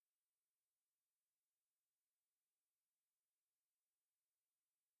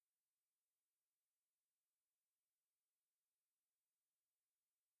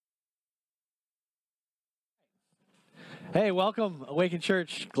Hey, welcome,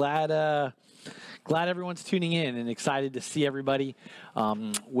 AwakenChurch. Glad everyone's tuning in and excited to see everybody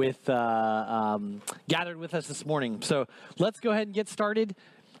gathered with us this morning. So let's go ahead and get started.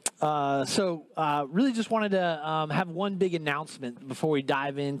 Really just wanted to have one big announcement before we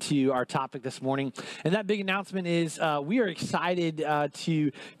dive into our topic this morning. And that big announcement is we are excited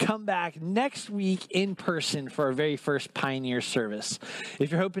to come back next week in person for our very first Pioneer service.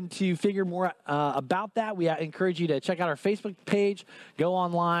 If you're hoping to figure more about that, we encourage you to check out our Facebook page, go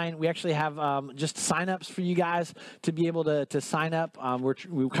online. We actually have just signups for you guys to be able to sign up.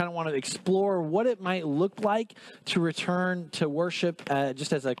 We kind of want to explore what it might look like to return to worship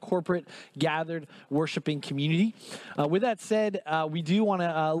just as a corporate gathered worshiping community. With that said, we do want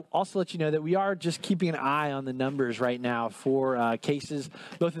to also let you know that we are just keeping an eye on the numbers right now for cases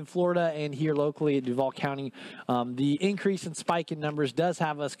both in Florida and here locally at Duval County. The increase and spike in numbers does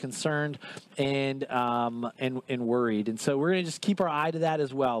have us concerned and worried, and so we're going to just keep our eye to that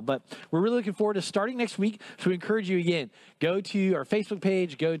as well. But we're really looking forward to starting next week. So we encourage you again, go to our Facebook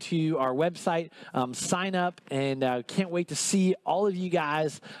page, go to our website, sign up, and can't wait to see all of you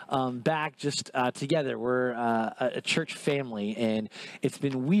guys back just together. We're a church family, and it's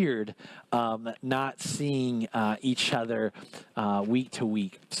been weird not seeing each other week to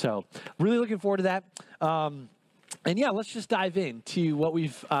week. So really looking forward to that. And yeah, let's just dive into what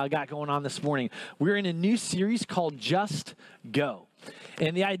we've got going on this morning. We're in a new series called Just Go.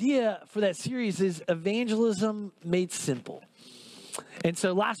 And the idea for that series is evangelism made simple. And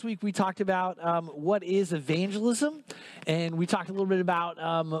so last week we talked about what is evangelism, and we talked a little bit about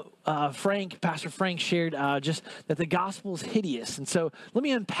Pastor Frank shared just that the gospel is hideous. And so let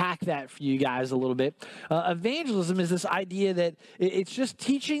me unpack that for you guys a little bit. Evangelism is this idea that it's just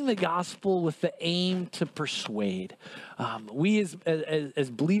teaching the gospel with the aim to persuade. We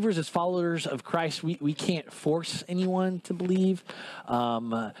as believers, as followers of Christ, we can't force anyone to believe,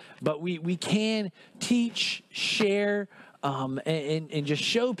 but we can teach, share, and just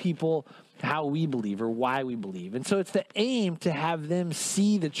show people how we believe or why we believe. And so it's the aim to have them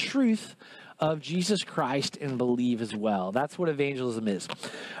see the truth of Jesus Christ and believe as well. That's what evangelism is.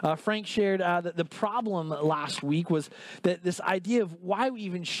 Frank shared that the problem last week was that this idea of why we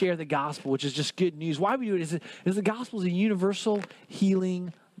even share the gospel, which is just good news, why we do it is the gospel is a universal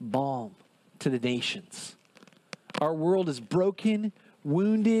healing balm to the nations. Our world is broken,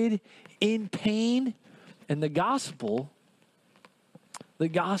 wounded, in pain, and the gospel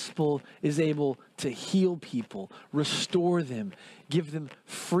is able to heal people, restore them, give them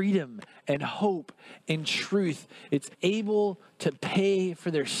freedom and hope and truth. It's able to pay for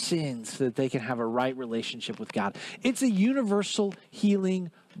their sins so that they can have a right relationship with God. It's a universal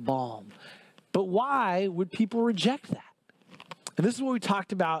healing balm. But why would people reject that? And this is what we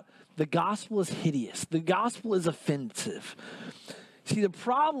talked about. The gospel is hideous. The gospel is offensive. See, the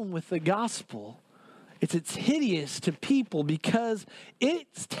problem with the gospel, it's hideous to people because it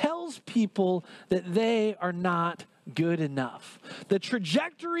tells people that they are not good enough. The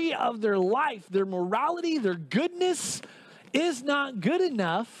trajectory of their life, their morality, their goodness is not good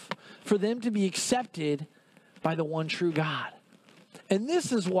enough for them to be accepted by the one true God. And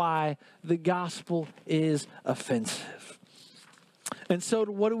this is why the gospel is offensive. And so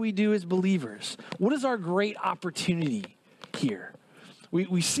what do we do as believers? What is our great opportunity here?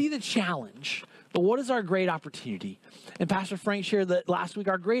 We see the challenge, but what is our great opportunity? And Pastor Frank shared that last week.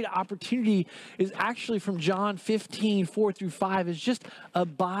 Our great opportunity is actually from John 15, 4-5, is just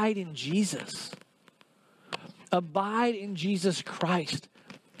abide in Jesus. Abide in Jesus Christ,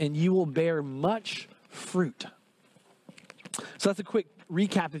 and you will bear much fruit. So that's a quick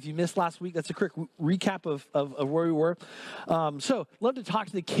recap. If you missed last week, that's a quick recap of where we were. So love to talk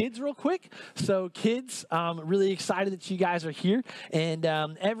to the kids real quick. So kids, really excited that you guys are here. And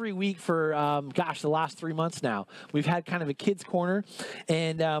every week for, the last 3 months now, we've had kind of a kids corner.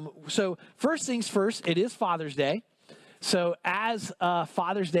 And so first things first, it is Father's Day. So as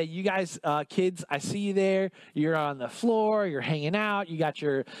Father's Day, you guys, kids, I see you there. You're on the floor. You're hanging out. You got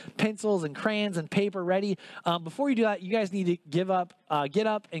your pencils and crayons and paper ready. Before you do that, you guys need to get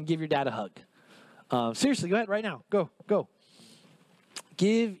up and give your dad a hug. Seriously, go ahead right now. Go.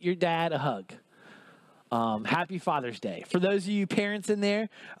 Give your dad a hug. Happy Father's Day. For those of you parents in there,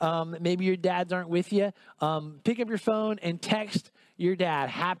 maybe your dads aren't with you, pick up your phone and text your dad,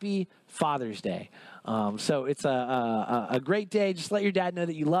 Happy Father's Day. So it's a great day. Just let your dad know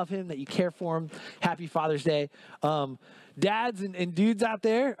that you love him, that you care for him. Happy Father's Day. Dads and dudes out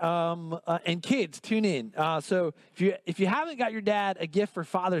there, and kids, tune in. So if you haven't got your dad a gift for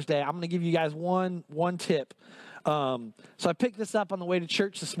Father's Day, I'm going to give you guys one tip. So I picked this up on the way to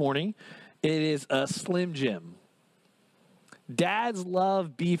church this morning. It is a Slim Jim. Dads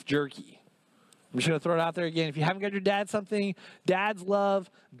love beef jerky. I'm just going to throw it out there again. If you haven't got your dad something, dads love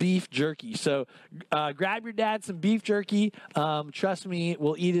beef jerky. So grab your dad some beef jerky. Trust me,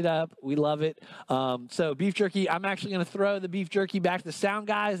 we'll eat it up. We love it. So beef jerky, I'm actually going to throw the beef jerky back to the sound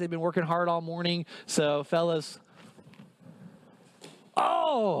guys. They've been working hard all morning. So fellas,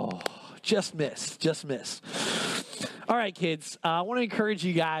 just missed. All right, kids, I want to encourage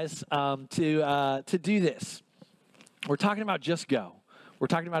you guys to do this. We're talking about Just Go. We're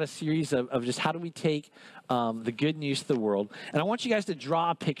talking about a series of just how do we take the good news to the world. And I want you guys to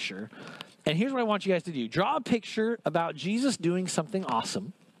draw a picture. And here's what I want you guys to do. Draw a picture about Jesus doing something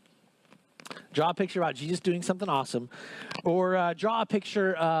awesome. Draw a picture about Jesus doing something awesome. Or draw a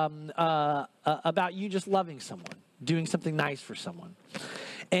picture about you just loving someone, doing something nice for someone.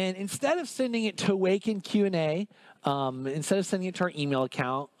 And instead of sending it to Awaken Q&A, instead of sending it to our email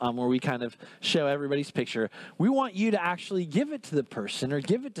account where we kind of show everybody's picture, we want you to actually give it to the person or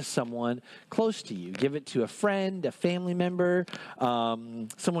give it to someone close to you. Give it to a friend, a family member,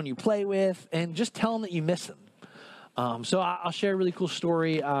 someone you play with, and just tell them that you miss them. So I'll share a really cool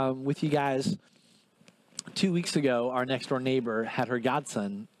story with you guys. 2 weeks ago, our next door neighbor had her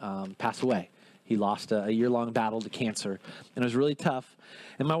godson pass away. He lost a year-long battle to cancer, and it was really tough.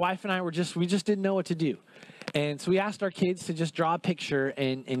 And my wife and I we just didn't know what to do. And so we asked our kids to just draw a picture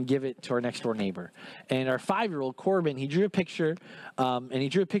and give it to our next door neighbor. And our 5-year-old, Corbin, he drew a picture, and he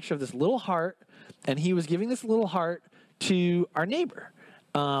drew a picture of this little heart, and he was giving this little heart to our neighbor.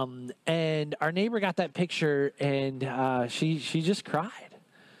 And our neighbor got that picture, and she just cried.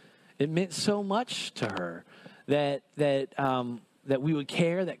 It meant so much to her that we would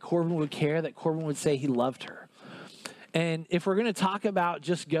care, that Corbin would care, that Corbin would say he loved her. And if we're going to talk about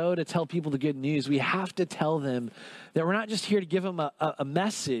Just Go to tell people the good news, we have to tell them that we're not just here to give them a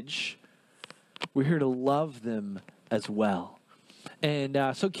message. We're here to love them as well. And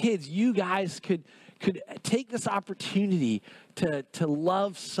so kids, you guys could take this opportunity to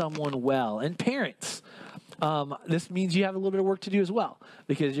love someone well. And parents, this means you have a little bit of work to do as well,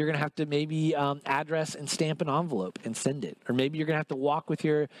 because you're going to have to maybe address and stamp an envelope and send it. Or maybe you're going to have to walk with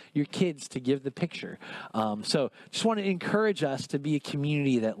your kids to give the picture. So just want to encourage us to be a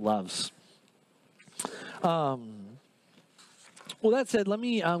community that loves. Well, that said, let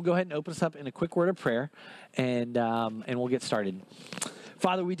me go ahead and open us up in a quick word of prayer, and we'll get started.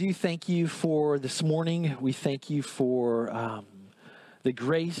 Father, we do thank you for this morning. We thank you for the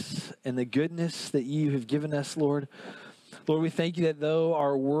grace and the goodness that you have given us, Lord. Lord, we thank you that though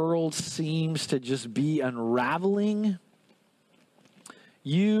our world seems to just be unraveling,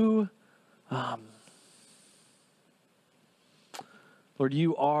 you, Lord,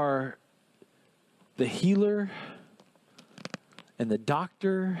 you are the healer and the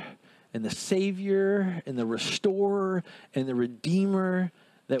doctor and the Savior and the restorer and the Redeemer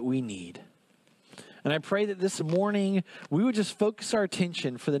that we need. And I pray that this morning we would just focus our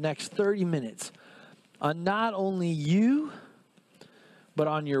attention for the next 30 minutes on not only you, but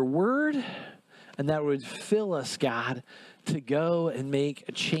on your word, and that would fill us, God, to go and make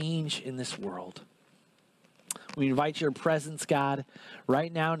a change in this world. We invite your presence, God,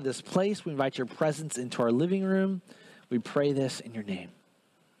 right now in this place. We invite your presence into our living room. We pray this in your name.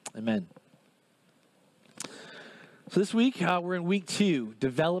 Amen. So this week, we're in week 2,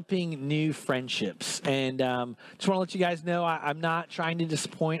 developing new friendships. And just want to let you guys know, I'm not trying to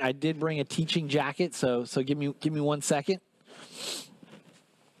disappoint. I did bring a teaching jacket, so give me 1 second.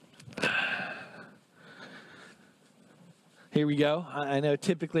 Here we go. I know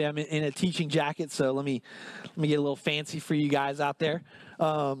typically I'm in a teaching jacket, so let me get a little fancy for you guys out there.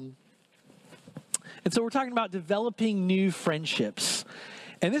 And so we're talking about developing new friendships.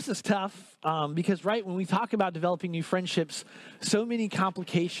 And this is tough because, right, when we talk about developing new friendships, so many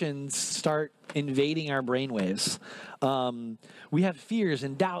complications start invading our brainwaves. We have fears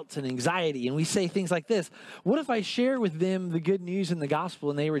and doubts and anxiety, and we say things like this. What if I share with them the good news in the gospel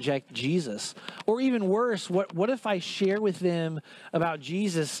and they reject Jesus? Or even worse, what if I share with them about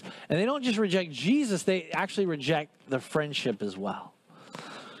Jesus and they don't just reject Jesus, they actually reject the friendship as well?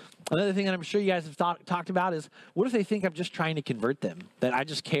 Another thing that I'm sure you guys have talked about is, what if they think I'm just trying to convert them? That I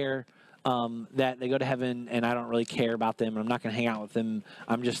just care that they go to heaven and I don't really care about them and I'm not going to hang out with them.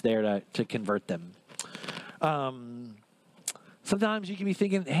 I'm just there to convert them. Sometimes you can be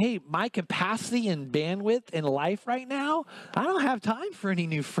thinking, hey, my capacity and bandwidth in life right now, I don't have time for any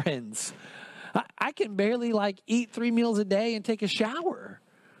new friends. I can barely eat 3 meals a day and take a shower.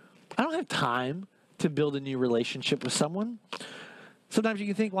 I don't have time to build a new relationship with someone. Sometimes you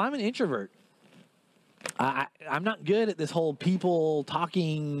can think, well, I'm an introvert. I'm not good at this whole people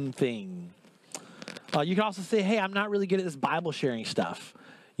talking thing. You can also say, hey, I'm not really good at this Bible sharing stuff.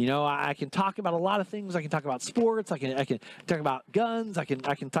 You know, I can talk about a lot of things. I can talk about sports. I can talk about guns. I can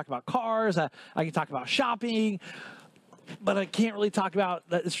talk about cars. I can talk about shopping. But I can't really talk about,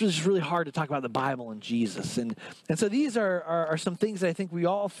 it's just really hard to talk about the Bible and Jesus. And so these are some things that I think we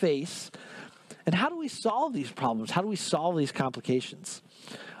all face. And how do we solve these problems? How do we solve these complications?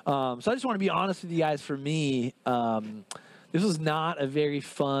 So I just want to be honest with you guys. For me, this was not a very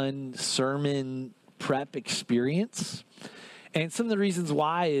fun sermon prep experience. And some of the reasons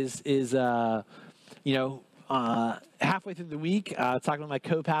why is halfway through the week, talking with my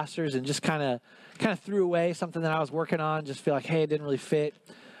co-pastors and just kind of threw away something that I was working on, just feel like, hey, it didn't really fit.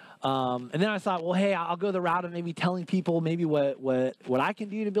 And then I thought, well, hey, I'll go the route of maybe telling people maybe what I can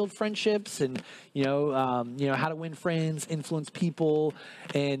do to build friendships and, how to win friends, influence people.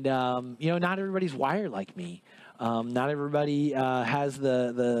 And, not everybody's wired like me. Not everybody has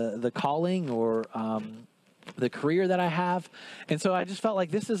the calling or the career that I have. And so I just felt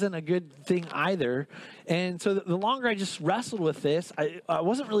like this isn't a good thing either. And so the longer I just wrestled with this, I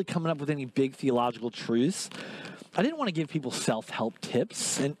wasn't really coming up with any big theological truths. I didn't want to give people self-help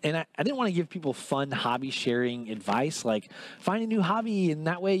tips, and I didn't want to give people fun hobby sharing advice, like find a new hobby, and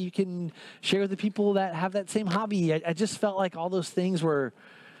that way you can share with the people that have that same hobby. I just felt like all those things were,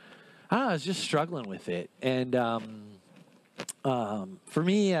 I was just struggling with it. And for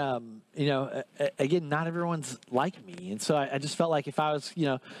me, again, not everyone's like me. And so I just felt like if I was,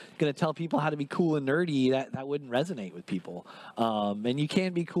 going to tell people how to be cool and nerdy, that wouldn't resonate with people. And you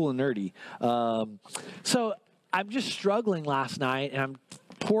can be cool and nerdy. So I'm just struggling last night, and I'm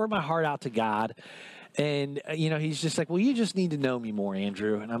pouring my heart out to God. And, he's just like, well, you just need to know me more,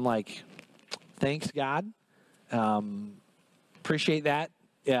 Andrew. And I'm like, thanks, God. Appreciate that.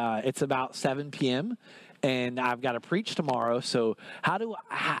 It's about 7 p.m., and I've got to preach tomorrow. So how do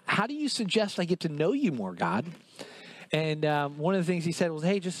you suggest I get to know you more, God? And one of the things he said was,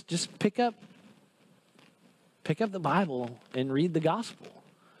 hey, just pick up the Bible and read the gospel.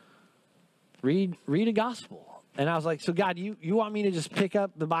 Read a gospel. And I was like, so God, you want me to just pick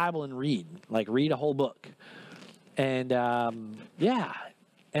up the Bible and read a whole book? And yeah.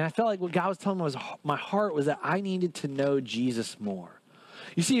 And I felt like what God was telling me was my heart was that I needed to know Jesus more.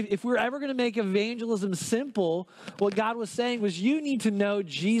 You see, if we're ever going to make evangelism simple, what God was saying was you need to know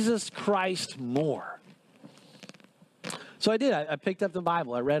Jesus Christ more. So I did. I picked up the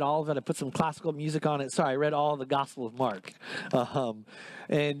Bible. I read all of it. I put some classical music on it. Sorry, I read all of the Gospel of Mark. And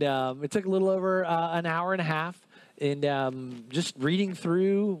it took a little over an hour and a half. And just reading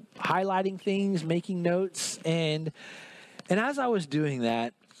through, highlighting things, making notes. And as I was doing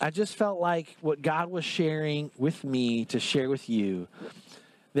that, I just felt like what God was sharing with me to share with you,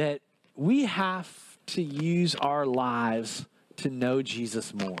 that we have to use our lives to know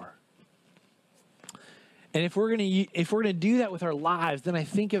Jesus more. And if we're going to do that with our lives, then I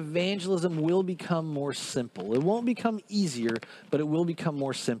think evangelism will become more simple. It won't become easier, but it will become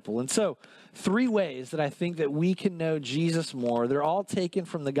more simple. And so 3 ways that I think that we can know Jesus more, they're all taken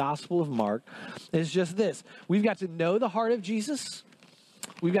from the Gospel of Mark, is just this. We've got to know the heart of Jesus.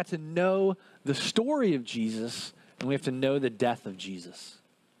 We've got to know the story of Jesus, and we have to know the death of Jesus.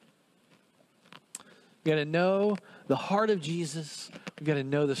 We've got to know the heart of Jesus. We've got to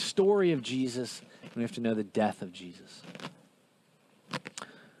know the story of Jesus. And we have to know the death of Jesus.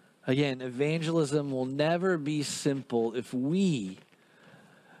 Again, evangelism will never be simple if we,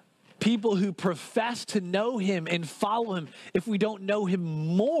 people who profess to know him and follow him, if we don't know him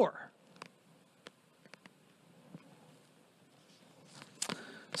more.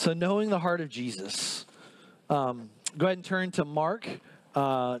 So knowing the heart of Jesus. Go ahead and turn to Mark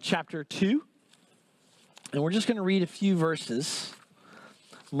chapter 2. And we're just going to read a few verses.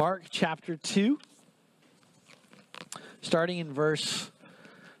 Mark chapter 2, starting in verse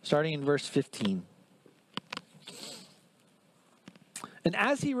 15. And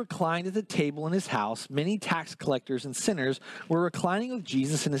as he reclined at the table in his house, many tax collectors and sinners were reclining with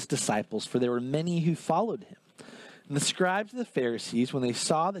Jesus and his disciples, for there were many who followed him. And the scribes and the Pharisees, when they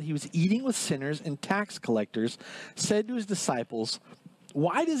saw that he was eating with sinners and tax collectors, said to his disciples,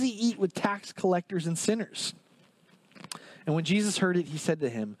 "Why does he eat with tax collectors and sinners?" And when Jesus heard it, he said to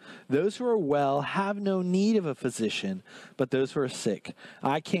him, "Those who are well have no need of a physician, but those who are sick.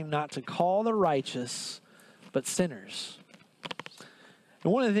 I came not to call the righteous, but sinners."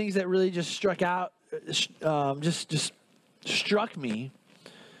 And one of the things that really just struck me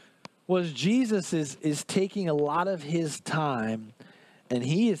was Jesus is taking a lot of his time, and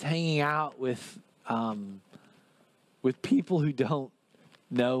he is hanging out with people who don't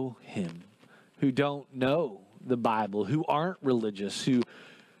know him, who don't know the Bible, who aren't religious, who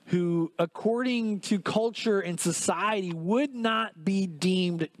who, according to culture and society, would not be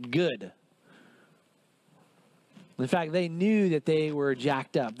deemed good. In fact, they knew that they were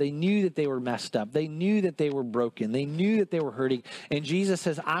jacked up. They knew that they were messed up. They knew that they were broken. They knew that they were hurting. And Jesus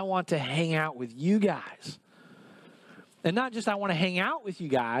says, I want to hang out with you guys. And not just I want to hang out with you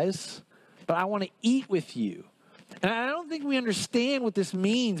guys, but I want to eat with you. And I don't think we understand what this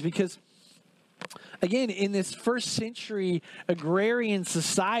means because, again, in this first century agrarian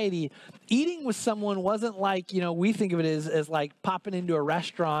society, eating with someone wasn't like, we think of it as like popping into a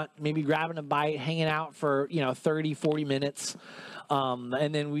restaurant, maybe grabbing a bite, hanging out for, 30, 40 minutes.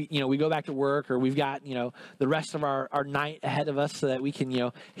 And then we go back to work, or we've got, the rest of our night ahead of us so that we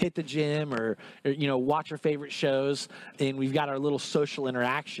can, hit the gym or watch our favorite shows, and we've got our little social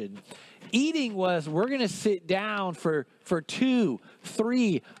interaction. Eating was, we're going to sit down for 2,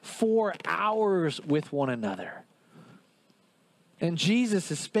 3, 4 hours with one another. And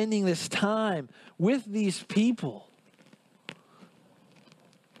Jesus is spending this time with these people.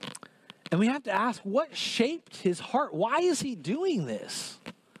 And we have to ask, what shaped his heart? Why is he doing this?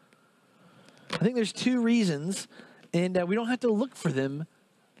 I think there's 2 reasons, and we don't have to look for them.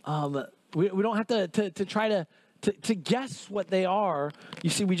 We don't have to try to guess what they are. You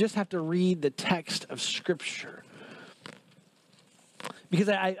see, we just have to read the text of Scripture. Because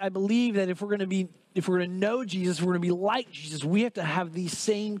I believe that if we're going to know Jesus, if we're going to be like Jesus, we have to have these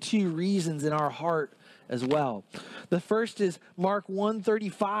same 2 reasons in our heart as well. The first is Mark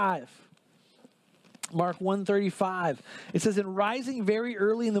 1:35. Mark 1:35. It says, "And rising very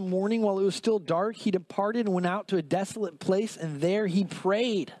early in the morning while it was still dark, he departed and went out to a desolate place, and there he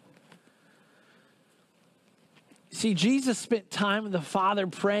prayed." See, Jesus spent time with the Father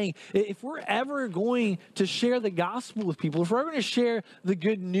praying. If we're ever going to share the gospel with people, if we're ever going to share the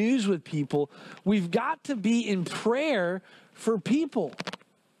good news with people, we've got to be in prayer for people.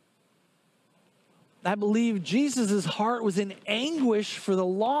 I believe Jesus' heart was in anguish for the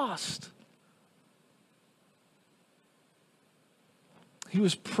lost. He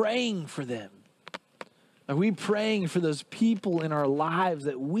was praying for them. Are we praying for those people in our lives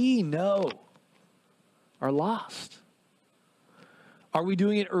that we know are lost? Are we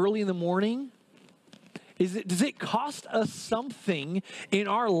doing it early in the morning? Does it cost us something in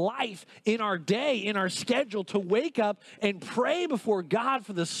our life, in our day, in our schedule to wake up and pray before God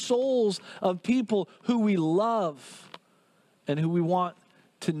for the souls of people who we love and who we want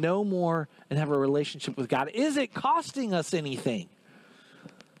to know more and have a relationship with God? Is it costing us anything?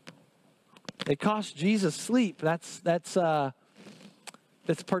 It cost Jesus sleep. That's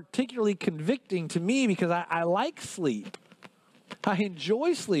particularly convicting to me because I like sleep. I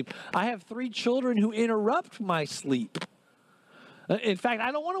enjoy sleep. I have 3 children who interrupt my sleep. In fact,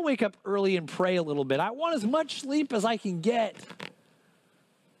 I don't want to wake up early and pray a little bit. I want as much sleep as I can get.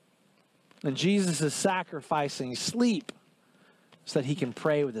 And Jesus is sacrificing sleep so that he can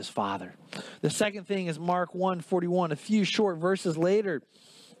pray with his Father. The second thing is Mark 1:41, a few short verses later.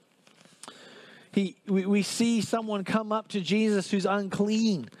 We see someone come up to Jesus who's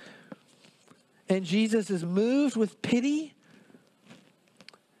unclean. And Jesus is moved with pity.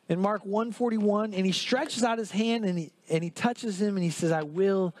 In Mark 1:41, and he stretches out his hand and he touches him and he says, I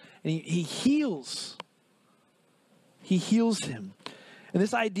will. And he heals. He heals him. And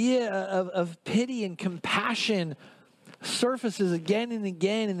this idea of pity and compassion surfaces again and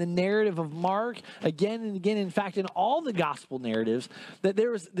again in the narrative of Mark, again and again, in fact, in all the gospel narratives, that there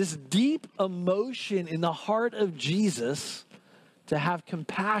was this deep emotion in the heart of Jesus to have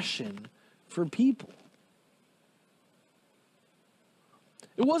compassion for people.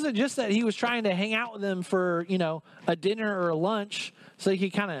 It wasn't just that he was trying to hang out with them for, a dinner or a lunch so he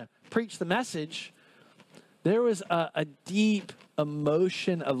could kind of preach the message. There was a deep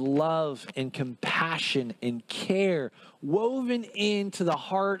emotion of love and compassion and care woven into the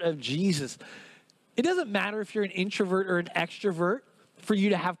heart of Jesus. It doesn't matter if you're an introvert or an extrovert for you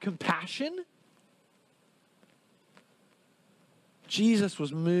to have compassion. Jesus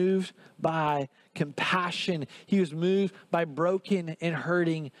was moved by compassion. He was moved by broken and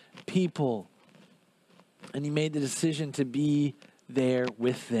hurting people. And he made the decision to be there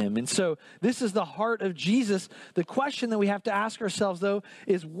with them. And so this is the heart of Jesus. The question that we have to ask ourselves, though,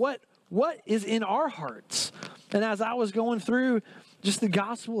 is what is in our hearts? And as I was going through just the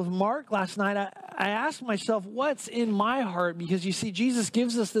Gospel of Mark last night, I asked myself, what's in my heart? Because you see, Jesus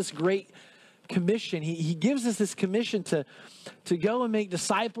gives us this great commission. He gives us this commission to go and make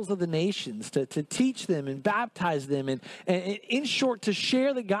disciples of the nations, to teach them and baptize them, and in short, to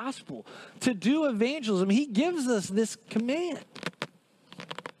share the gospel, to do evangelism. He gives us this command.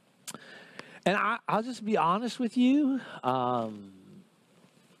 And I'll just be honest with you.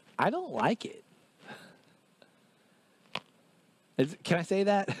 I don't like it. Can I say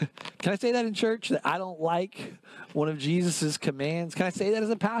that? Can I say that in church, that I don't like one of Jesus's commands? Can I say that as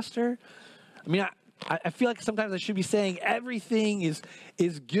a pastor? I mean, I feel like sometimes I should be saying everything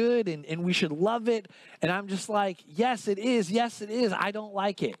is good and we should love it. And I'm just like, yes, it is. Yes, it is. I don't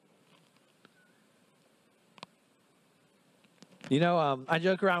like it. You know, I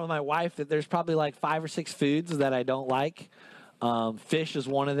joke around with my wife that there's probably like 5 or 6 foods that I don't like. Fish is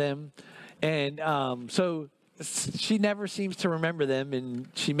one of them. And so she never seems to remember them, and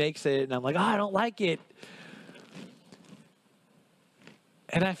she makes it, and I'm like, oh, I don't like it.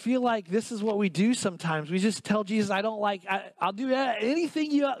 And I feel like this is what we do sometimes. We just tell Jesus, I'll do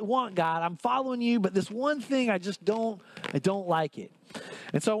anything you want, God. I'm following you, but this one thing I don't like it.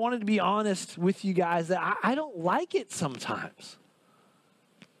 And so I wanted to be honest with you guys that I don't like it sometimes.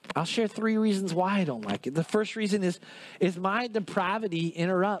 I'll share 3 reasons why I don't like it. The first reason is my depravity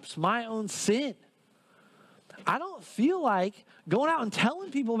interrupts my own sin. I don't feel like going out and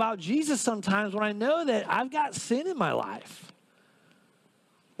telling people about Jesus sometimes when I know that I've got sin in my life.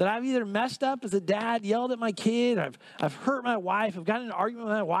 That I've either messed up as a dad, yelled at my kid, I've hurt my wife, I've gotten in an argument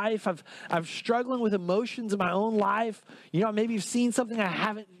with my wife, I've struggling with emotions in my own life. You know, maybe you've seen something I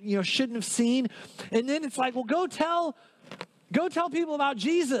haven't, shouldn't have seen. And then it's like, well, go tell people about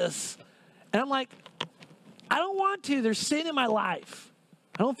Jesus. And I'm like, I don't want to. There's sin in my life.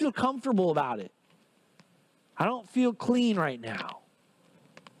 I don't feel comfortable about it. I don't feel clean right now.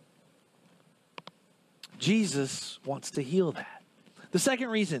 Jesus wants to heal that. The second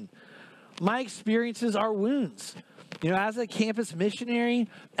reason, my experiences are wounds. As a campus missionary,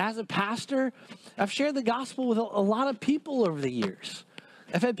 as a pastor, I've shared the gospel with a lot of people over the years.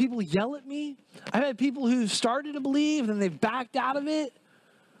 I've had people yell at me. I've had people who started to believe and they've backed out of it.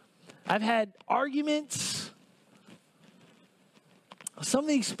 I've had arguments. Some of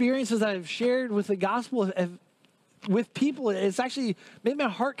the experiences that I've shared with the gospel with people, it's actually made my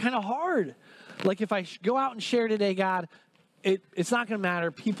heart kind of hard. Like if I go out and share today, God, it's not going to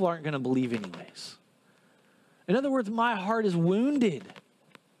matter. People aren't going to believe anyways. In other words, my heart is wounded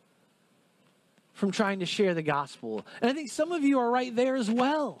from trying to share the gospel. And I think some of you are right there as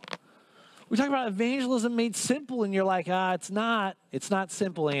well. We talk about evangelism made simple, and you're like, it's not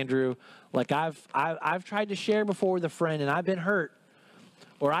simple, Andrew. Like I've tried to share before with a friend, and I've been hurt,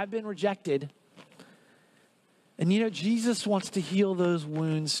 or I've been rejected. And Jesus wants to heal those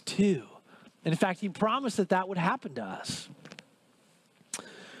wounds too. And in fact, he promised that would happen to us.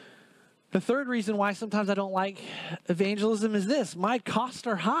 The third reason why sometimes I don't like evangelism is this. My costs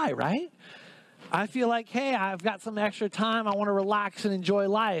are high, right? I feel like, hey, I've got some extra time. I want to relax and enjoy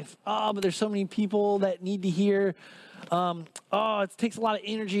life. Oh, but there's so many people that need to hear. It takes a lot of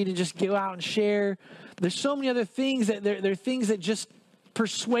energy to just go out and share. There's so many other things that there are things that just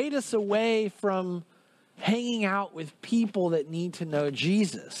persuade us away from hanging out with people that need to know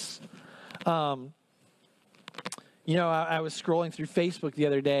Jesus. I was scrolling through Facebook the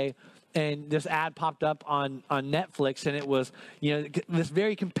other day, and this ad popped up on Netflix, and it was, this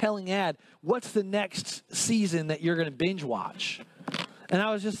very compelling ad. What's the next season that you're going to binge watch? And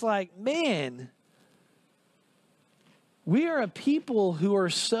I was just like, man, we are a people who are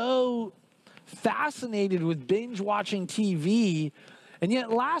so fascinated with binge watching TV. And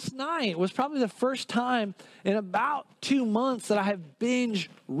yet last night was probably the first time in about 2 months that I have binge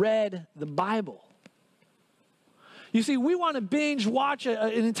read the Bible. You see, we want to binge watch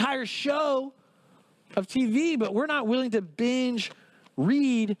an entire show of TV, but we're not willing to binge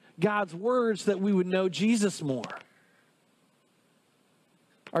read God's word so that we would know Jesus more.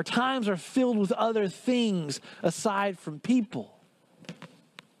 Our times are filled with other things aside from people.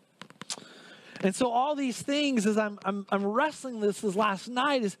 And so all these things, as I'm wrestling this last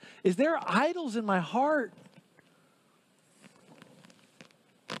night, is there idols in my heart?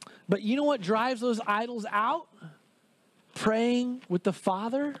 But you know what drives those idols out? Praying with the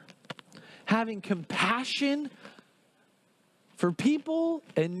Father, having compassion for people,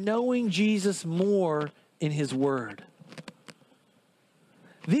 and knowing Jesus more in his word.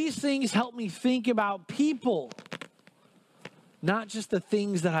 These things help me think about people, not just the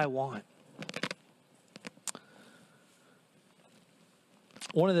things that I want.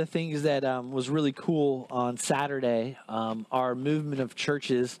 One of the things that was really cool on Saturday, our movement of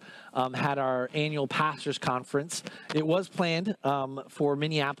churches had our annual pastors conference. It was planned for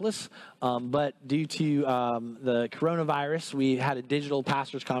Minneapolis, But due to the coronavirus, we had a digital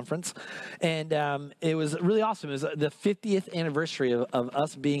pastors conference, and it was really awesome. It was the 50th anniversary of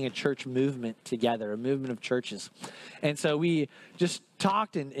us being a church movement together, a movement of churches. And so we just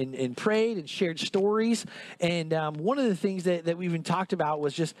talked and prayed and shared stories. And one of the things that we even talked about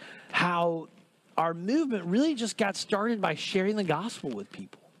was just how our movement really just got started by sharing the gospel with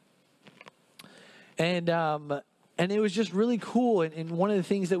people. And it was just really cool. And one of the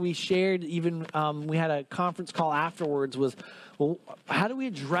things that we shared, even we had a conference call afterwards, was, well, how do we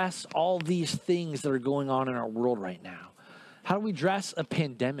address all these things that are going on in our world right now? How do we address a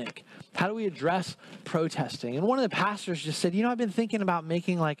pandemic? How do we address protesting? And one of the pastors just said, I've been thinking about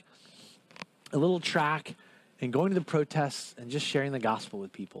making like a little track and going to the protests and just sharing the gospel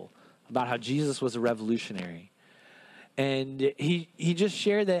with people about how Jesus was a revolutionary. And he just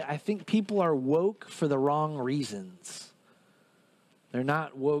shared that I think people are woke for the wrong reasons. They're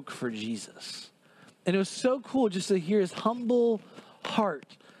not woke for Jesus. And it was so cool just to hear his humble heart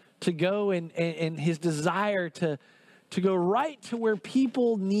to go and his desire to go right to where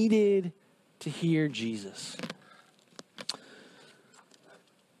people needed to hear Jesus.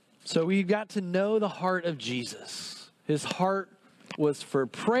 So we got to know the heart of Jesus. His heart was for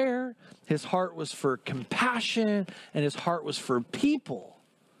prayer. His heart was for compassion, and his heart was for people.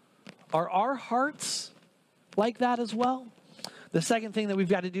 Are our hearts like that as well? The second thing that we've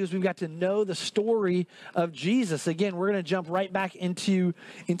got to do is we've got to know the story of Jesus. Again, we're going to jump right back into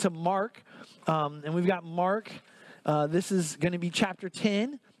Mark, and we've got Mark. This is going to be chapter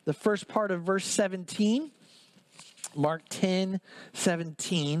 10, the first part of verse 17. Mark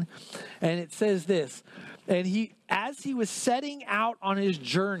 10:17, and it says this, and as he was setting out on his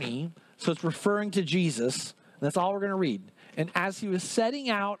journey, so it's referring to Jesus, that's all we're going to read, and as he was setting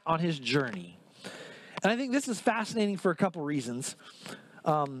out on his journey, and I think this is fascinating for a couple reasons.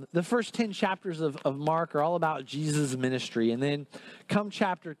 The first 10 chapters of Mark are all about Jesus' ministry, and then come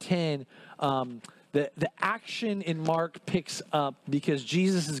chapter 10, the action in Mark picks up because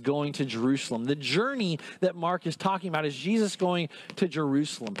Jesus is going to Jerusalem. The journey that Mark is talking about is Jesus going to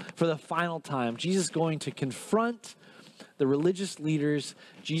Jerusalem for the final time. Jesus going to confront the religious leaders.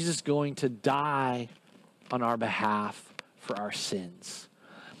 Jesus going to die on our behalf for our sins.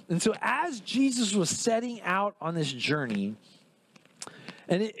 And so as Jesus was setting out on this journey,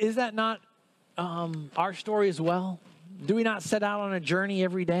 and is that not our story as well? Do we not set out on a journey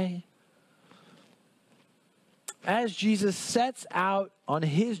every day? As Jesus sets out on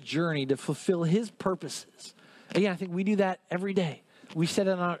his journey to fulfill his purposes. Again, I think we do that every day. We set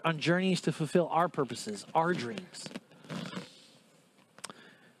out on journeys to fulfill our purposes, our dreams.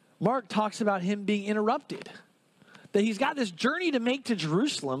 Mark talks about him being interrupted. That he's got this journey to make to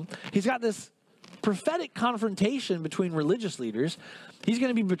Jerusalem. He's got this prophetic confrontation between religious leaders. He's going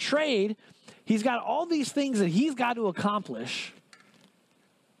to be betrayed. He's got all these things that he's got to accomplish.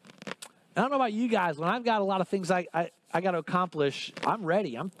 I don't know about you guys. When I've got a lot of things I got to accomplish, I'm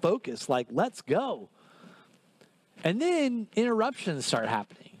ready. I'm focused. Like, let's go. And then interruptions start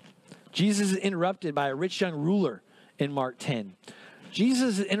happening. Jesus is interrupted by a rich young ruler in Mark 10.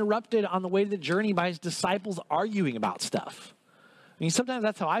 Jesus is interrupted on the way to the journey by his disciples arguing about stuff. I mean, sometimes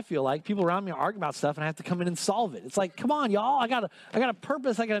that's how I feel like. People around me are arguing about stuff, and I have to come in and solve it. It's like, come on, y'all. I got a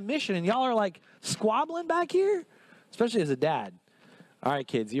purpose. I got a mission, and y'all are like squabbling back here, especially as a dad. All right,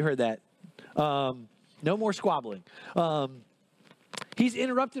 kids, you heard that. No more squabbling. He's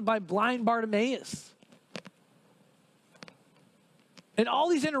interrupted by blind Bartimaeus. And all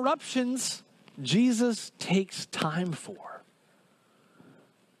these interruptions, Jesus takes time for.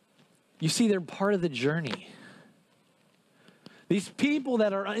 You see, they're part of the journey. These people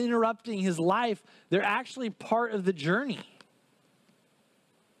that are interrupting his life, they're actually part of the journey.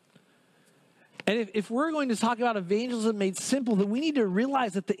 And if we're going to talk about evangelism made simple, then we need to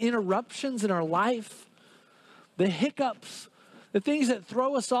realize that the interruptions in our life, the hiccups, the things that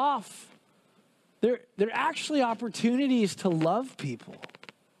throw us off, they're actually opportunities to love people,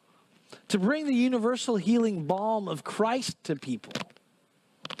 to bring the universal healing balm of Christ to people.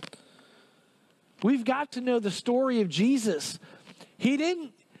 We've got to know the story of Jesus. He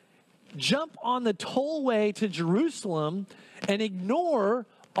didn't jump on the tollway to Jerusalem and ignore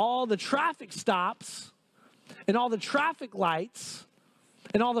all the traffic stops and all the traffic lights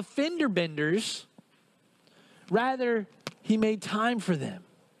and all the fender benders. Rather, he made time for them.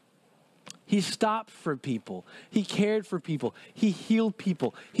 He stopped for people. He cared for people. He healed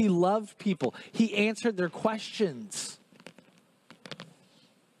people. He loved people. He answered their questions.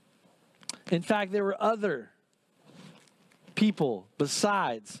 In fact, there were other people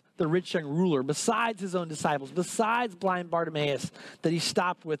besides the rich young ruler, besides his own disciples, besides blind Bartimaeus that he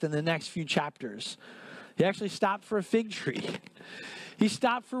stopped with in the next few chapters. He actually stopped for a fig tree. He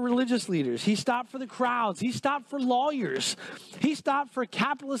stopped for religious leaders. He stopped for the crowds. He stopped for lawyers. He stopped for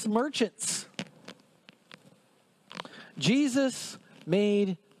capitalist merchants. Jesus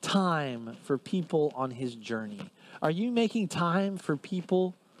made time for people on his journey. Are you making time for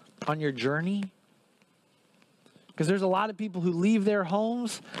people on your journey? Because there's a lot of people who leave their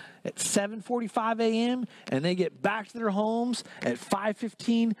homes at 7:45 a.m. and they get back to their homes at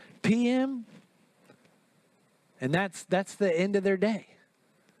 5:15 p.m. And that's the end of their day.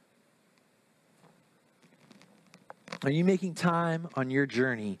 Are you making time on your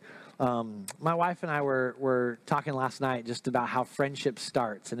journey? My wife and I were talking last night just about how friendship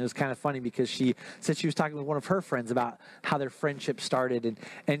starts. And it was kind of funny because she said she was talking with one of her friends about how their friendship started.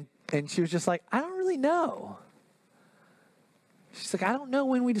 And she was just like, I don't really know. She's like, I don't know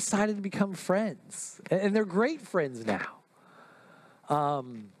when we decided to become friends. And they're great friends now.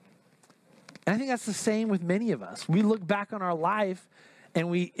 And I think that's the same with many of us. We look back on our life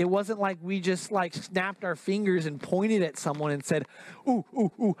and it wasn't like we just like snapped our fingers and pointed at someone and said,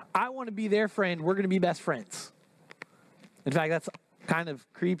 ooh, I want to be their friend. We're going to be best friends. In fact, that's kind of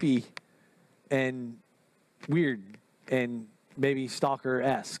creepy and weird and maybe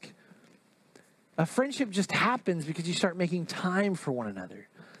stalker-esque. A friendship just happens because you start making time for one another.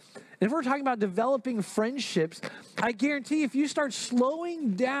 And if we're talking about developing friendships, I guarantee if you start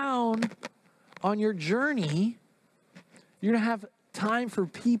slowing down on your journey, you're going to have time for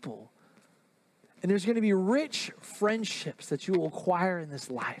people. And there's going to be rich friendships that you will acquire in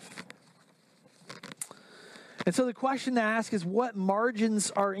this life. And so the question to ask is, what margins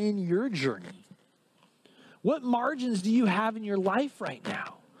are in your journey? What margins do you have in your life right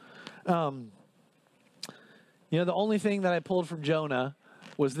now? The only thing that I pulled from Jonah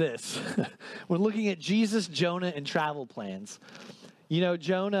was this. When looking at Jesus, Jonah, and travel plans,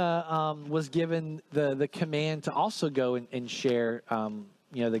 Jonah was given the command to also go and share,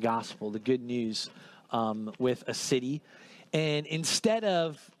 the gospel, the good news with a city. And instead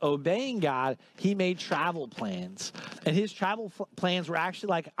of obeying God, he made travel plans. And his travel plans were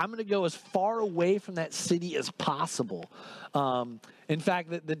actually like, I'm going to go as far away from that city as possible. In fact,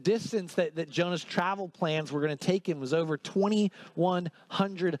 the distance that Jonah's travel plans were going to take him was over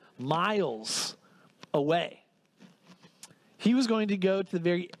 2,100 miles away. He was going to go to the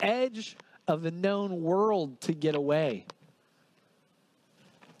very edge of the known world to get away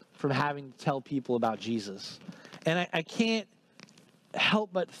from having to tell people about Jesus. And I can't help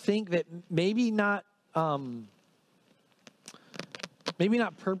but think that maybe not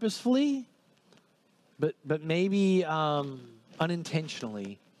purposefully, but maybe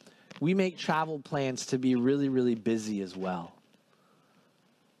unintentionally, we make travel plans to be really, really busy as well.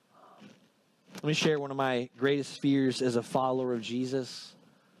 Let me share one of my greatest fears as a follower of Jesus,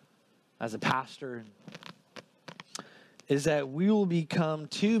 as a pastor, is that we will become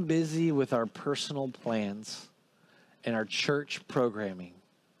too busy with our personal plans and our church programming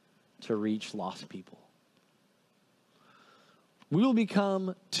to reach lost people. We will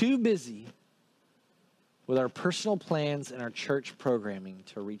become too busy with our personal plans and our church programming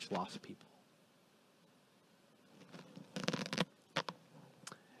to reach lost people.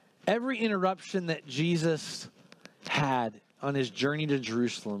 Every interruption that Jesus had on his journey to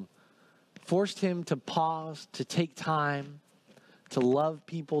Jerusalem forced him to pause, to take time, to love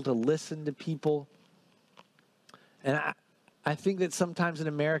people, to listen to people. And I think that sometimes in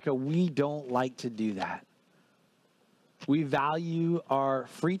America, we don't like to do that. We value our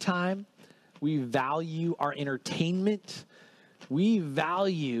free time. We value our entertainment. We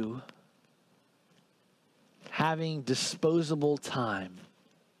value having disposable time.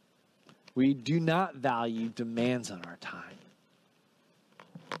 We do not value demands on our time.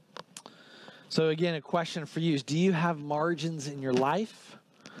 So again, a question for you is, do you have margins in your life?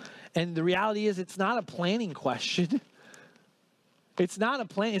 And the reality is, it's not a planning question. It's not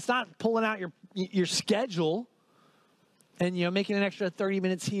pulling out your schedule and making an extra 30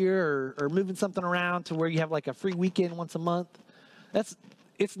 minutes here or moving something around to where you have like a free weekend once a month.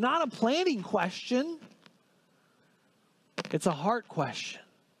 It's not a planning question. It's a heart question.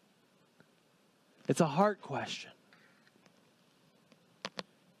 It's a heart question.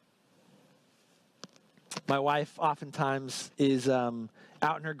 My wife oftentimes is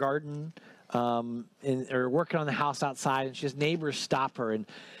out in her garden or working on the house outside, and she has neighbors stop her.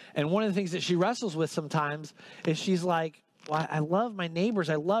 And one of the things that she wrestles with sometimes is she's like, well, I love my neighbors.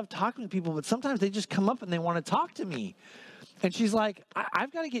 I love talking to people, but sometimes they just come up and they want to talk to me. And she's like,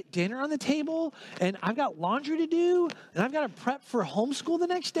 I've got to get dinner on the table, and I've got laundry to do, and I've got to prep for homeschool the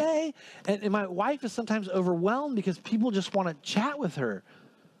next day. And my wife is sometimes overwhelmed because people just want to chat with her.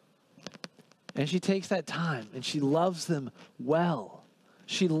 And she takes that time, and she loves them well.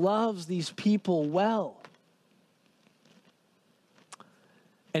 She loves these people well.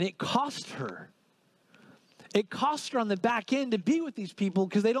 And it cost her. It cost her on the back end to be with these people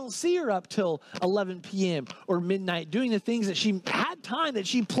because they don't see her up till 11 p.m. or midnight doing the things that she had time, that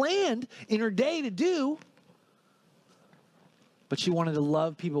she planned in her day to do. But she wanted to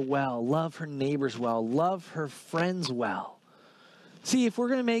love people well, love her neighbors well, love her friends well. See, if we're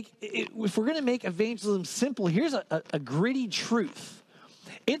going to make evangelism simple, here's a gritty truth.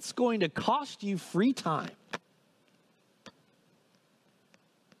 It's going to cost you free time.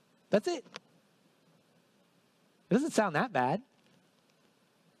 That's it. It doesn't sound that bad.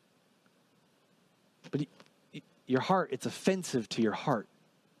 But your heart, it's offensive to your heart.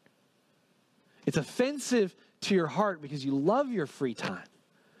 It's offensive to your heart because you love your free time.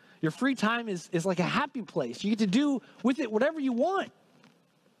 Your free time is like a happy place. You get to do with it whatever you want.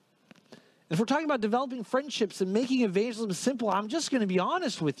 If we're talking about developing friendships and making evangelism simple, I'm just going to be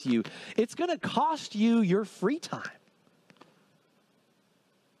honest with you. It's going to cost you your free time.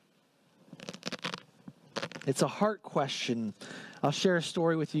 It's a heart question. I'll share a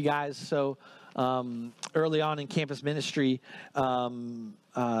story with you guys. So early on in campus ministry, I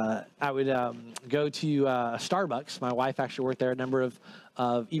would go to Starbucks. My wife actually worked there. A number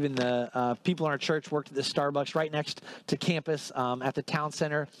of even the people in our church worked at the Starbucks right next to campus at the town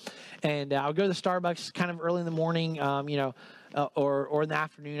center. And I would go to the Starbucks kind of early in the morning, or in the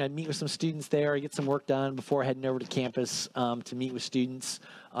afternoon. I'd meet with some students there, get some work done before heading over to campus to meet with students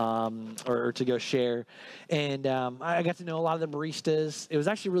or to go share. And I got to know a lot of the baristas. It was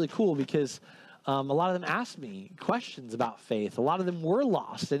actually really cool because a lot of them asked me questions about faith. A lot of them were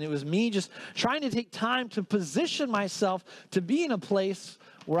lost. And it was me just trying to take time to position myself to be in a place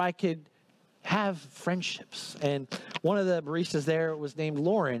where I could have friendships. And one of the baristas there was named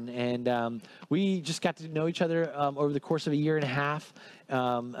Lauren, and we just got to know each other over the course of a year and a half.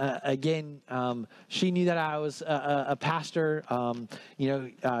 She knew that I was a pastor.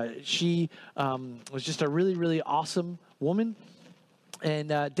 She was just a really, really awesome woman, and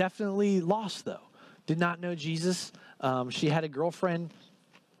definitely lost, though. Did not know Jesus. She had a girlfriend.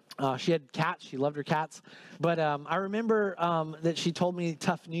 She had cats. She loved her cats. But I remember that she told me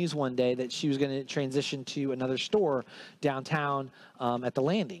tough news one day that she was going to transition to another store downtown at the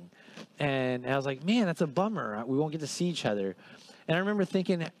Landing. And I was like, man, that's a bummer. We won't get to see each other. And I remember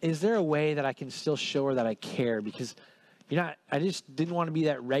thinking, is there a way that I can still show her that I care? Because, I just didn't want to be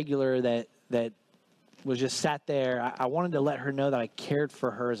that regular that was just sat there. I wanted to let her know that I cared for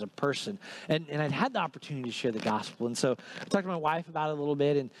her as a person. And I'd had the opportunity to share the gospel. And so I talked to my wife about it a little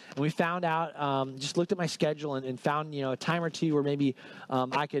bit, and we found out, just looked at my schedule and found, a time or two where maybe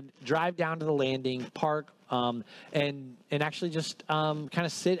I could drive down to the Landing, park, and actually just kind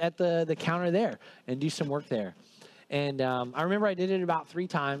of sit at the counter there and do some work there. And I remember I did it about 3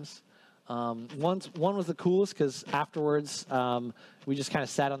 times. One was the coolest because afterwards we just kind of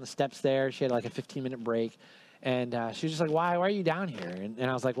sat on the steps there. She had like a 15-minute break, and she was just like, why are you down here? And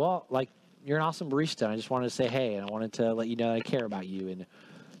I was like, well, like, you're an awesome barista. And I just wanted to say hey, and I wanted to let you know that I care about you. And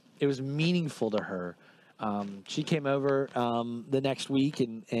it was meaningful to her. She came over the next week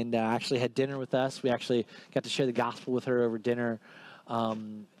and actually had dinner with us. We actually got to share the gospel with her over dinner,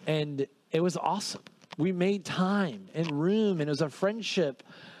 and it was awesome. We made time and room, and it was a friendship.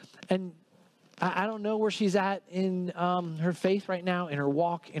 And I don't know where she's at in her faith right now, in her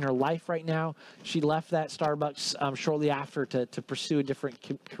walk, in her life right now. She left that Starbucks shortly after to pursue a different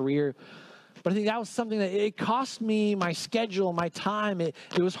career. But I think that was something that it cost me my schedule, my time. It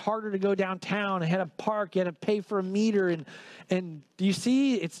was harder to go downtown. I had to park. You had to pay for a meter. And do you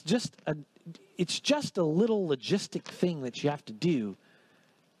see, it's just a little logistic thing that you have to do.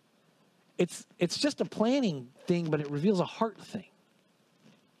 It's just a planning thing, but it reveals a heart thing.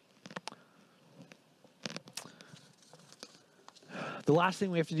 The last thing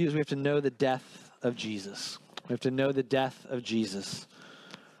we have to do is we have to know the death of Jesus. We have to know the death of Jesus.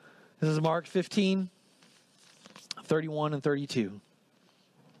 This is Mark 15, 31 and 32.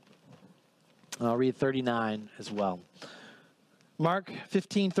 I'll read 39 as well. Mark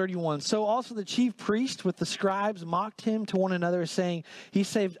 15:31. So also the chief priest with the scribes mocked him to one another, saying, he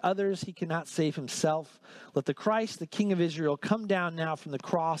saved others, he cannot save himself. Let the Christ, the King of Israel, come down now from the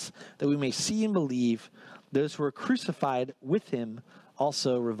cross, that we may see and believe. Those who were crucified with him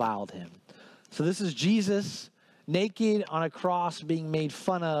also reviled him. So this is Jesus naked on a cross being made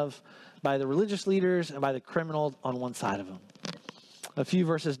fun of by the religious leaders and by the criminals on one side of him. A few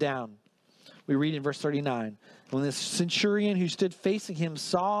verses down, we read in verse 39, when the centurion who stood facing him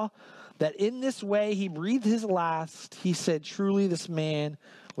saw that in this way he breathed his last, he said, truly this man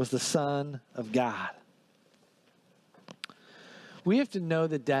was the Son of God. We have to know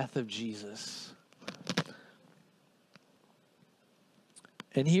the death of Jesus.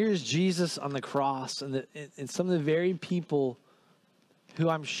 And here's Jesus on the cross, and some of the very people who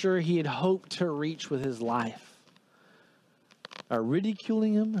I'm sure he had hoped to reach with his life are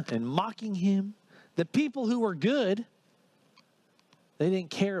ridiculing him and mocking him. The people who were good, they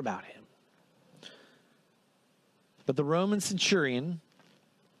didn't care about him. But the Roman centurion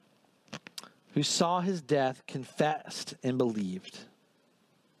who saw his death confessed and believed.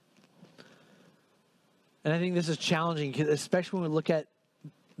 And I think this is challenging, especially when we look at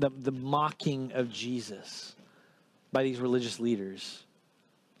the mocking of Jesus by these religious leaders.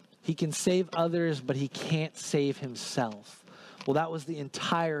 He can save others, but he can't save himself. Well, that was the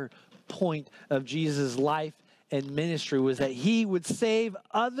entire point of Jesus' life and ministry, was that he would save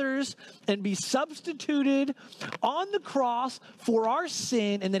others and be substituted on the cross for our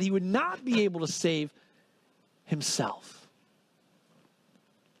sin, and that he would not be able to save himself.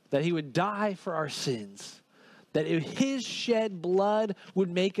 That he would die for our sins. That his shed blood would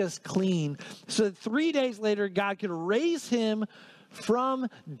make us clean, so that 3 days later God could raise him from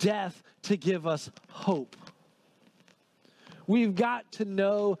death to give us hope. We've got to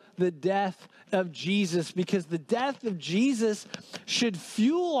know the death of Jesus, because the death of Jesus should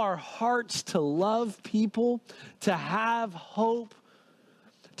fuel our hearts to love people, to have hope,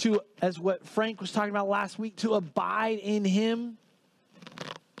 to, as what Frank was talking about last week, to abide in him.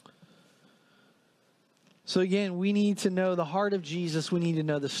 So again, we need to know the heart of Jesus, we need to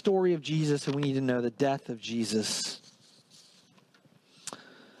know the story of Jesus, and we need to know the death of Jesus.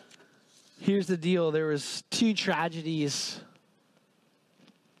 Here's the deal. There was 2 tragedies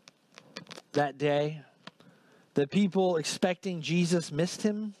that day. The people expecting Jesus missed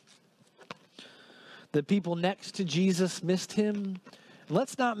him. The people next to Jesus missed him.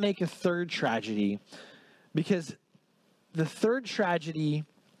 Let's not make a third tragedy, because the third tragedy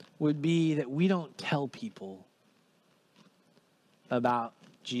would be that we don't tell people about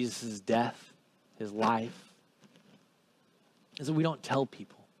Jesus' death, his life. Is that we don't tell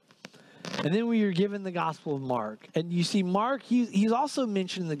people. And then we are given the Gospel of Mark. And you see, Mark, he's also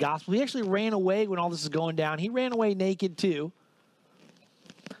mentioned in the Gospel. He actually ran away when all this is going down. He ran away naked too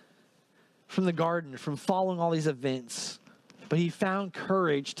from the garden, from following all these events. But he found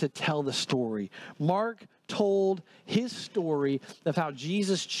courage to tell the story. Mark told his story of how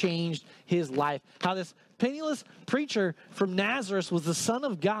Jesus changed his life. How this penniless preacher from Nazareth was the Son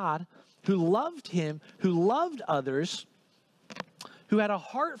of God, who loved him, who loved others, who had a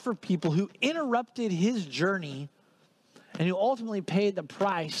heart for people, who interrupted his journey, and who ultimately paid the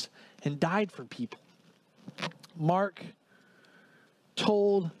price and died for people. Mark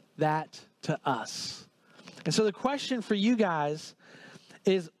told that to us. And so the question for you guys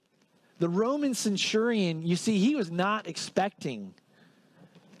is, the Roman centurion, you see, he was not expecting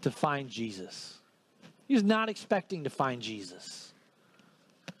to find Jesus. He was not expecting to find Jesus.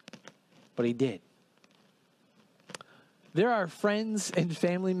 But he did. There are friends and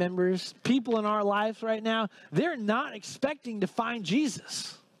family members, people in our lives right now, they're not expecting to find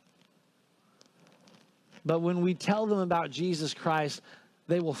Jesus. But when we tell them about Jesus Christ,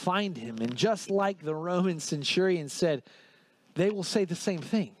 they will find him. And just like the Roman centurion said, they will say the same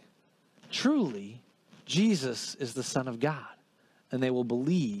thing. Truly, Jesus is the Son of God. And they will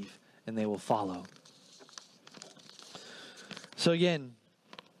believe and they will follow. So again,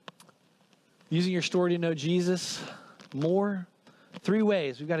 using your story to know Jesus more, 3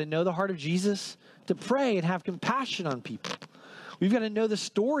 ways. We've got to know the heart of Jesus, to pray and have compassion on people. We've got to know the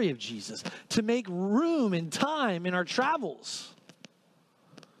story of Jesus, to make room and time in our travels.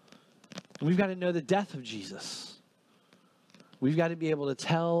 And we've got to know the death of Jesus. We've got to be able to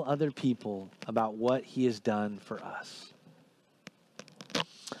tell other people about what he has done for us.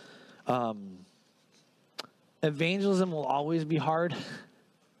 Evangelism will always be hard.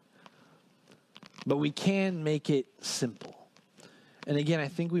 But we can make it simple. And again, I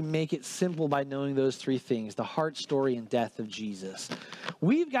think we make it simple by knowing those 3 things: the heart, story, and death of Jesus.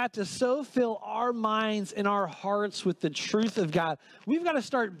 We've got to so fill our minds and our hearts with the truth of God. We've got to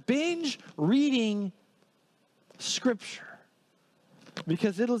start binge reading Scripture,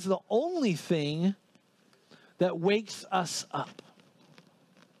 because it is the only thing that wakes us up,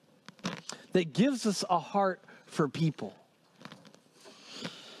 that gives us a heart for people.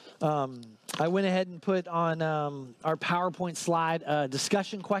 I went ahead and put on our PowerPoint slide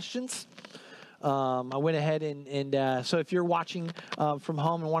discussion questions. I went ahead and so if you're watching from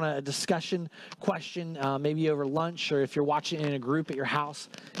home and want a discussion question, maybe over lunch, or if you're watching in a group at your house,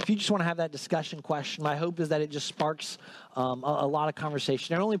 if you just want to have that discussion question, my hope is that it just sparks a lot of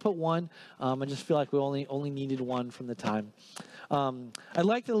conversation. I only put one. I just feel like we only needed one from the time. I'd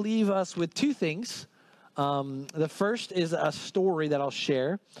like to leave us with two things. The first is a story that I'll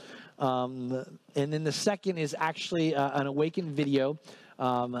share. And then the second is actually an Awaken video.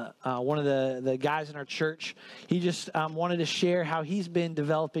 One of the guys in our church, he just wanted to share how he's been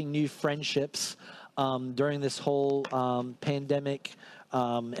developing new friendships during this whole pandemic.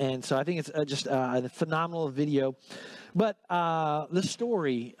 And so I think it's just a phenomenal video. But the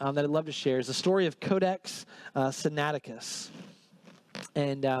story that I'd love to share is the story of Codex Sinaiticus.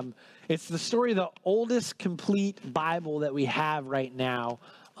 And it's the story of the oldest complete Bible that we have right now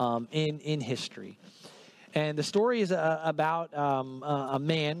in history. And the story is about a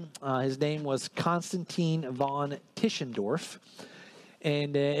man. His name was Constantine von Tischendorf.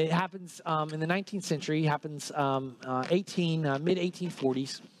 And it happens in the 19th century. It happens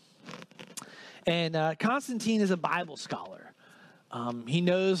mid-1840s. And Constantine is a Bible scholar. He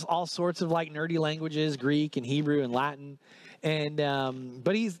knows all sorts of like nerdy languages, Greek and Hebrew and Latin. And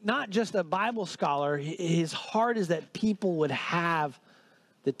but he's not just a Bible scholar. His heart is that people would have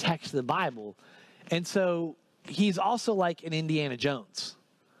the text of the Bible. And so he's also like an Indiana Jones,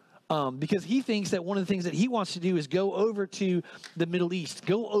 because he thinks that one of the things that he wants to do is go over to the Middle East,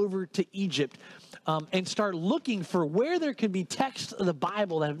 go over to Egypt, and start looking for where there could be texts of the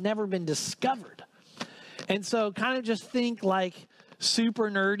Bible that have never been discovered. And so kind of just think like super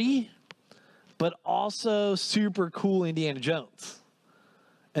nerdy, but also super cool Indiana Jones.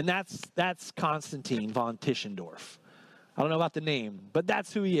 And that's Constantine von Tischendorf. I don't know about the name, but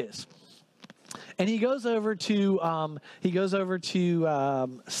that's who he is. And he goes over to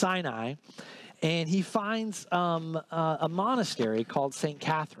Sinai, and he finds a monastery called St.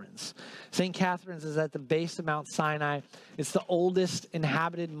 Catherine's. St. Catherine's is at the base of Mount Sinai. It's the oldest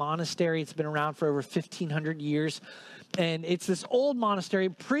inhabited monastery. It's been around for over 1,500 years. And it's this old monastery,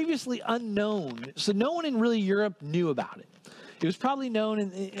 previously unknown. So no one in really Europe knew about it. It was probably known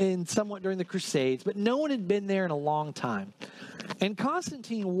in somewhat during the Crusades, but no one had been there in a long time. And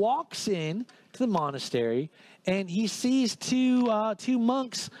Constantine walks in to the monastery, and he sees two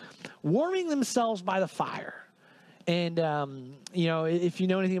monks warming themselves by the fire. And, if you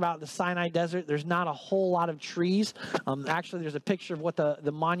know anything about the Sinai Desert, there's not a whole lot of trees. Actually, there's a picture of what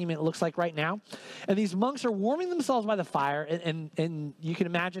the monument looks like right now. And these monks are warming themselves by the fire, and you can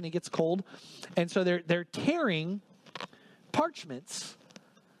imagine it gets cold. And so they're tearing parchments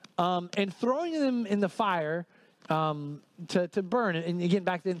and throwing them in the fire to burn. And again,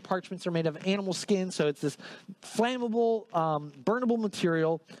 back then, parchments are made of animal skin, so it's this flammable, burnable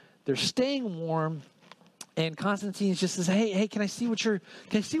material. They're staying warm, and Constantine just says, "Hey, can I see what you're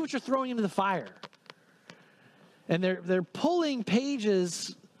throwing into the fire?" And they're pulling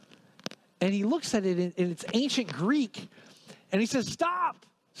pages, and he looks at it in its ancient Greek, and he says, "Stop!"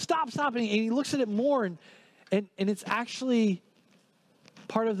 And he looks at it more, and it's actually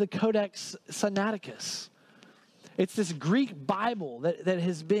part of the Codex Sinaiticus. It's this Greek Bible that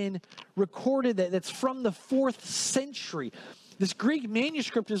has been recorded that's from the 4th century. This Greek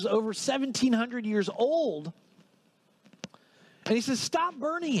manuscript is over 1,700 years old. And he says, "Stop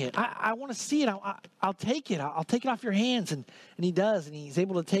burning it. I want to see it. I'll take it. I'll take it off your hands." And he does. And he's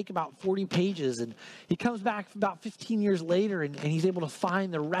able to take about 40 pages. And he comes back about 15 years later, and he's able to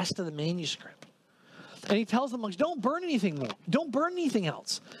find the rest of the manuscript. And he tells the monks, "Don't burn anything more. Don't burn anything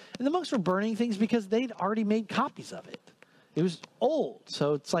else." And the monks were burning things because they'd already made copies of it. It was old.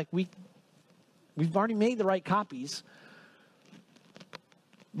 So it's like we've already made the right copies.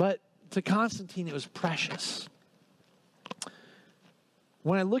 But to Constantine, it was precious.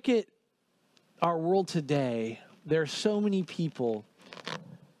 When I look at our world today, there are so many people.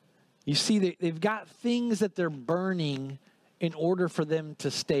 You see, they've got things that they're burning in order for them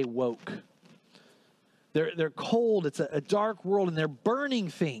to stay woke. They're cold. It's a dark world, and they're burning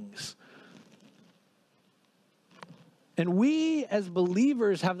things. And we, as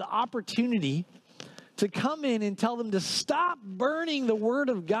believers, have the opportunity to come in and tell them to stop burning the Word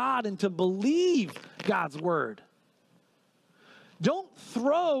of God and to believe God's Word. Don't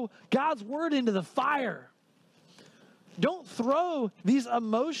throw God's Word into the fire. Don't throw these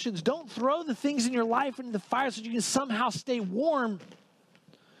emotions. Don't throw the things in your life into the fire so you can somehow stay warm.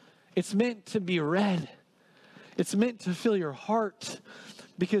 It's meant to be read. It's meant to fill your heart,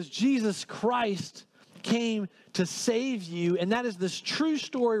 because Jesus Christ came to save you, and that is this true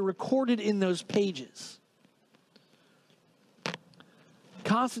story recorded in those pages.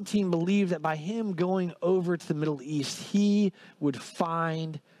 Constantine believed that by him going over to the Middle East, he would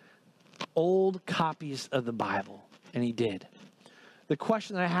find old copies of the Bible, and he did. The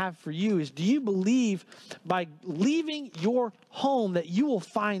question that I have for you is, do you believe by leaving your home that you will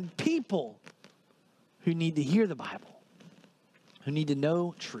find people who need to hear the Bible, who need to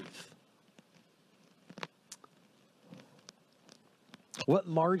know truth? What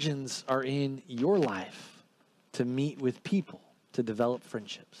margins are in your life to meet with people, to develop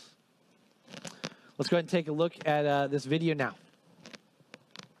friendships? Let's go ahead and take a look at this video now.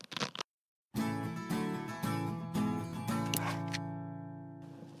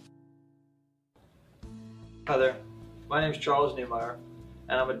 Hi there, my name is Charles Newmeyer,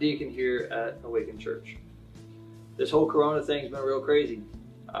 and I'm a deacon here at AwakenChurch. This whole Corona thing's been real crazy.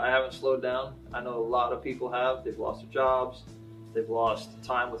 I haven't slowed down. I know a lot of people have. They've lost their jobs, they've lost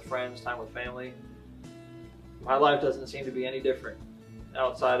time with friends, time with family. My life doesn't seem to be any different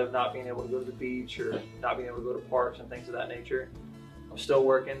outside of not being able to go to the beach or not being able to go to parks and things of that nature. I'm still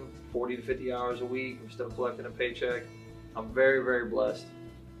working 40 to 50 hours a week. I'm still collecting a paycheck. I'm very, very blessed.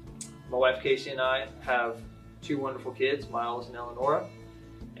 My wife Casey and I have 2 wonderful kids, Miles and Eleonora,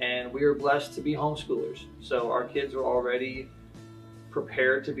 and we are blessed to be homeschoolers. So our kids are already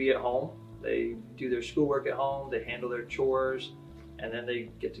prepared to be at home. They do their schoolwork at home, they handle their chores, and then they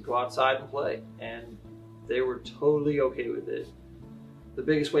get to go outside and play. And they were totally okay with it. The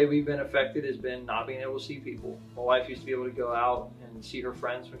biggest way we've been affected has been not being able to see people. My wife used to be able to go out and see her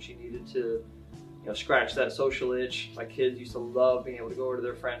friends when she needed to, scratch that social itch. My kids used to love being able to go over to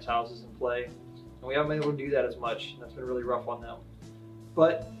their friends' houses and play. And we haven't been able to do that as much. That's been really rough on them.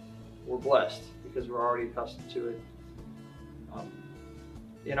 But we're blessed because we're already accustomed to it.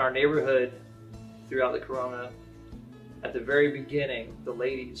 In our neighborhood, throughout the Corona, at the very beginning, the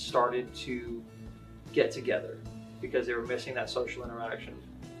ladies started to get together because they were missing that social interaction.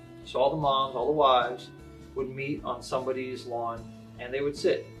 So all the moms, all the wives would meet on somebody's lawn and they would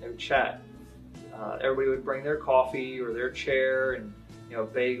sit, they would chat. Everybody would bring their coffee or their chair and a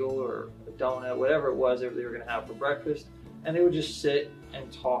bagel or a donut, whatever it was that they were going to have for breakfast, and they would just sit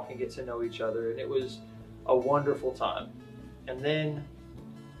and talk and get to know each other, and it was a wonderful time. And then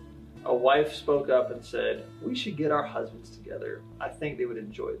a wife spoke up and said, we should get our husbands together. I think they would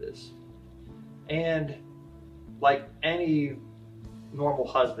enjoy this. And like any normal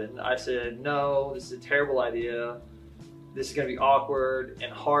husband, I said, no, this is a terrible idea. This is going to be awkward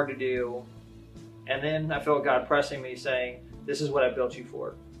and hard to do. And then I felt God pressing me saying, this is what I built you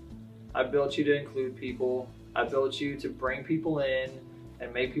for. I built you to include people. I built you to bring people in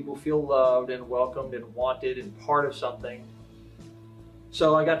and make people feel loved and welcomed and wanted and part of something.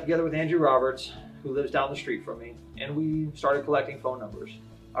 So I got together with Andrew Roberts, who lives down the street from me, and we started collecting phone numbers.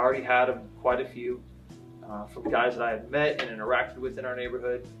 I already had quite a few from guys that I had met and interacted with in our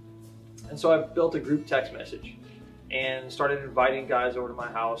neighborhood. And so I built a group text message and started inviting guys over to my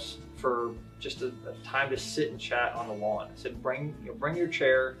house for just a time to sit and chat on the lawn. I said, bring your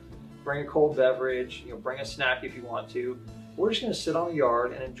chair, bring a cold beverage, bring a snack if you want to. We're just going to sit on the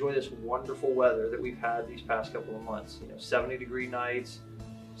yard and enjoy this wonderful weather that we've had these past couple of months. 70-degree nights,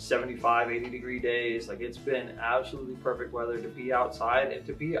 75, 80-degree days. Like, it's been absolutely perfect weather to be outside and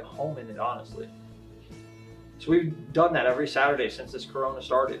to be at home in it, honestly. So we've done that every Saturday since this Corona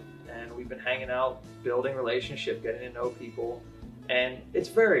started, and we've been hanging out, building relationship, getting to know people. And it's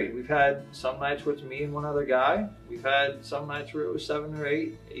varied. We've had some nights where it's me and one other guy. We've had some nights where it was 7 or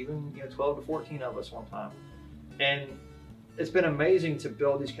 8, even 12 to 14 of us one time. And it's been amazing to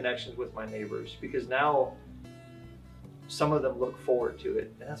build these connections with my neighbors, because now some of them look forward to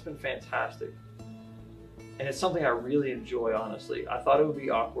it, and that's been fantastic. And it's something I really enjoy, honestly. I thought it would be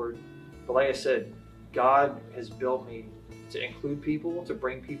awkward, but like I said, God has built me to include people, to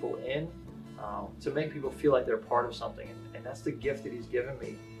bring people in, to make people feel like they're part of something, and that's the gift that He's given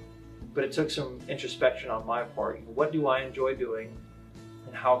me. But it took some introspection on my part. What do I enjoy doing,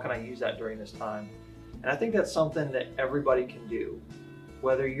 and how can I use that during this time? And I think that's something that everybody can do,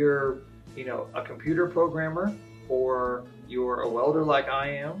 whether you're, a computer programmer, or you're a welder like I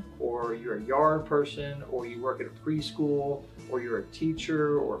am, or you're a yard person, or you work at a preschool, or you're a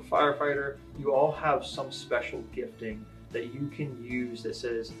teacher or a firefighter. You all have some special gifting that you can use that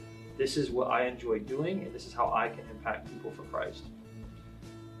says, this is what I enjoy doing, and this is how I can impact people for Christ.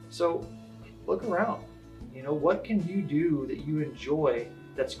 So look around. What can you do that you enjoy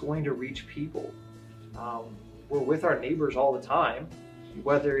that's going to reach people? We're with our neighbors all the time.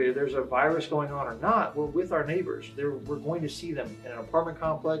 Whether there's a virus going on or not, we're with our neighbors. We're going to see them in an apartment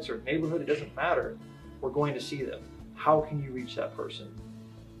complex or neighborhood. It doesn't matter. We're going to see them. How can you reach that person?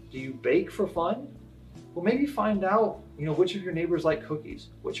 Do you bake for fun? Well, maybe find out, which of your neighbors like cookies,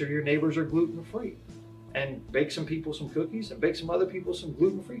 which of your neighbors are gluten-free, and bake some people some cookies and bake some other people some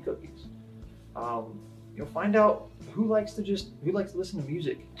gluten-free cookies. Find out who likes to listen to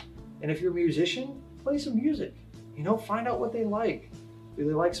music. And if you're a musician, play some music. Find out what they like. Do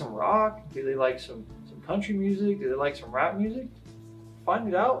they like some rock? Do they like some country music? Do they like some rap music? Find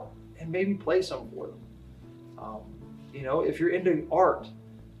it out and maybe play some for them. If you're into art,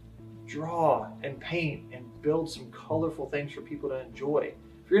 draw and paint and build some colorful things for people to enjoy.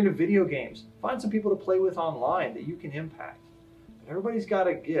 If you're into video games, find some people to play with online that you can impact. But everybody's got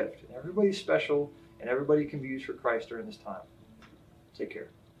a gift, and everybody's special, and everybody can be used for Christ during this time. Take care.